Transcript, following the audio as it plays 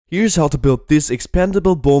Here's how to build this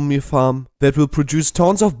expandable bone meal farm that will produce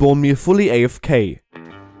tons of bone meal fully AFK.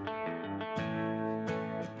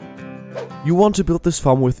 You want to build this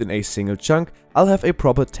farm within a single chunk? I'll have a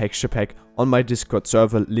proper texture pack on my Discord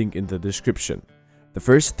server, link in the description. The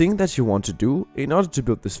first thing that you want to do in order to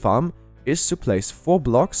build this farm is to place 4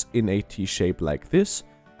 blocks in a T shape like this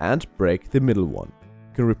and break the middle one.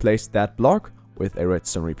 You can replace that block with a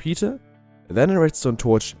redstone repeater, then a redstone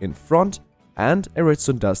torch in front and a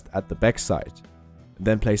redstone dust at the back side.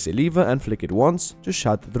 Then place a lever and flick it once to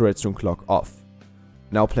shut the redstone clock off.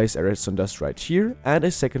 Now place a redstone dust right here and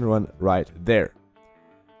a second one right there.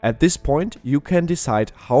 At this point you can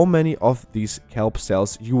decide how many of these kelp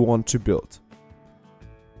cells you want to build.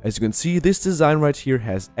 As you can see, this design right here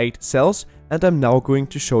has 8 cells, and I'm now going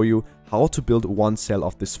to show you how to build one cell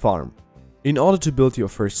of this farm. In order to build your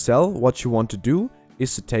first cell, what you want to do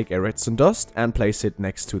is to take a redstone dust and place it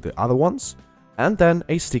next to the other ones, and then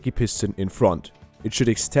a sticky piston in front. It should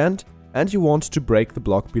extend, and you want to break the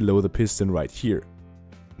block below the piston right here.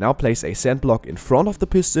 Now place a sand block in front of the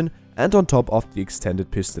piston and on top of the extended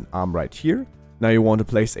piston arm right here. Now you want to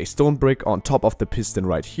place a stone brick on top of the piston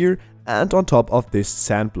right here and on top of this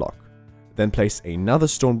sand block. Then place another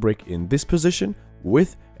stone brick in this position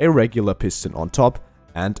with a regular piston on top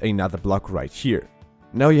and another block right here.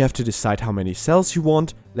 Now you have to decide how many cells you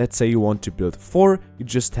want. Let's say you want to build 4, you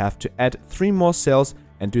just have to add 3 more cells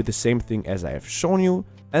and do the same thing as I have shown you.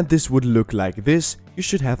 And this would look like this. You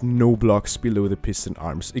should have no blocks below the piston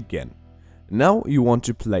arms again. Now you want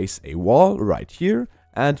to place a wall right here,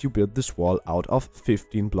 and you build this wall out of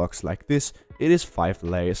 15 blocks like this. It is 5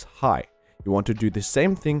 layers high. You want to do the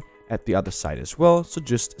same thing at the other side as well, so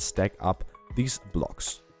just stack up these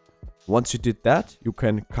blocks. Once you did that, you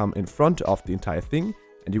can come in front of the entire thing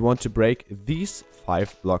and you want to break these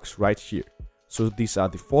 5 blocks right here. So these are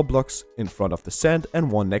the 4 blocks in front of the sand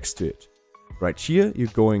and 1 next to it. Right here you're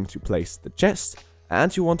going to place the chest,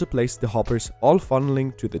 and you want to place the hoppers all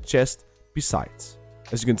funneling to the chest besides.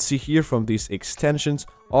 As you can see here from these extensions,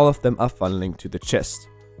 all of them are funneling to the chest.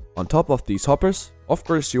 On top of these hoppers, of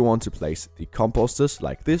course you want to place the composters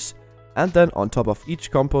like this, and then on top of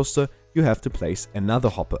each composter you have to place another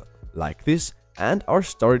hopper like this, and our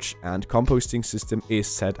storage and composting system is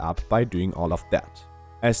set up by doing all of that.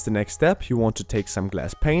 As the next step, you want to take some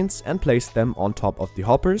glass panes and place them on top of the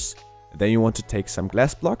hoppers. Then you want to take some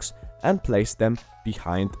glass blocks and place them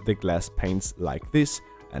behind the glass panes like this,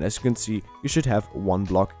 and as you can see, you should have 1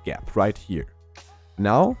 block gap right here.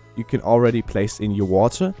 Now you can already place in your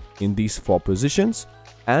water in these 4 positions,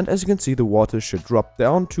 and as you can see, the water should drop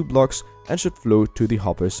down 2 blocks and should flow to the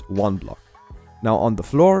hoppers 1 block. Now on the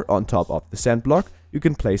floor, on top of the sand block, you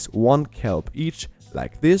can place 1 kelp each,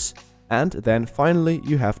 like this, and then finally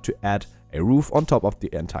you have to add a roof on top of the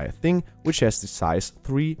entire thing, which has the size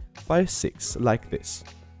 3 by 6, like this.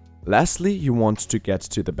 Lastly, you want to get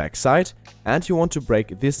to the back side, and you want to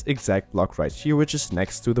break this exact block right here, which is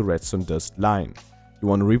next to the redstone dust line. You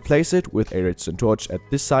want to replace it with a redstone torch at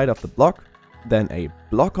this side of the block, then a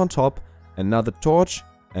block on top, another torch,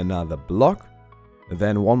 another block,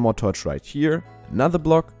 then 1 more torch right here, another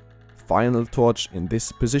block, final torch in this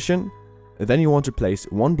position. Then you want to place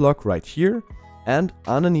 1 block right here, and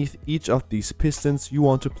underneath each of these pistons you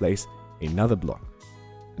want to place another block.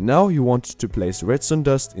 Now you want to place redstone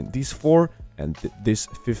dust in these 4 and this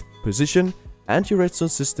 5th position, and your redstone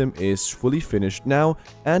system is fully finished now,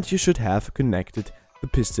 and you should have connected the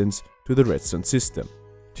pistons to the redstone system.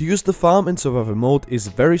 To use the farm in survival mode is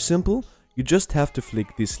very simple. You just have to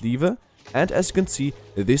flick this lever, and as you can see,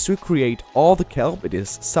 this will create all the kelp. It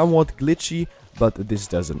is somewhat glitchy, but this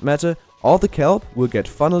doesn't matter. All the kelp will get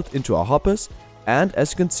funneled into our hoppers, and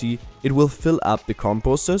as you can see, it will fill up the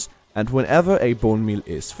composters, and whenever a bone meal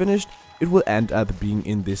is finished, it will end up being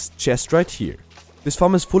in this chest right here. This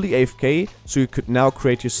farm is fully AFK, so you could now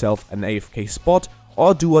create yourself an AFK spot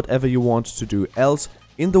or do whatever you want to do else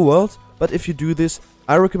in the world. But if you do this,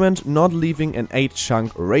 I recommend not leaving an 8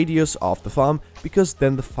 chunk radius of the farm, because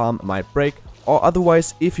then the farm might break, or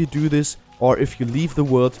otherwise if you do this or if you leave the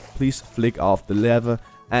world, please flick off the lever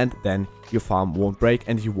and then your farm won't break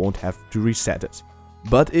and you won't have to reset it.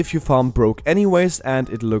 But if your farm broke anyways and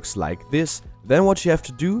it looks like this, then what you have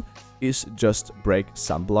to do is just break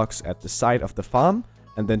some blocks at the side of the farm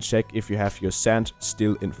and then check if you have your sand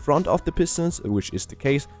still in front of the pistons, which is the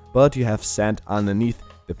case, but you have sand underneath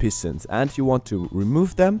the pistons and you want to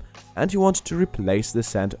remove them, and you want to replace the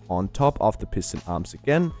sand on top of the piston arms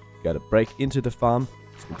again. You gotta break into the farm,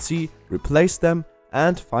 as you can see, replace them,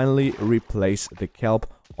 and finally replace the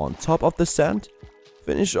kelp on top of the sand.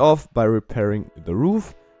 Finish off by repairing the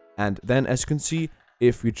roof, and then as you can see,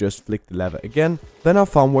 if we just flick the lever again, then our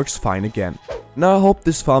farm works fine again. Now I hope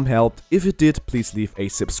this farm helped. If it did, please leave a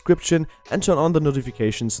subscription and turn on the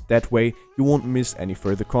notifications. That way you won't miss any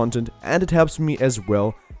further content and it helps me as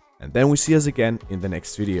well. And then we see us again in the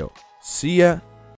next video. See ya!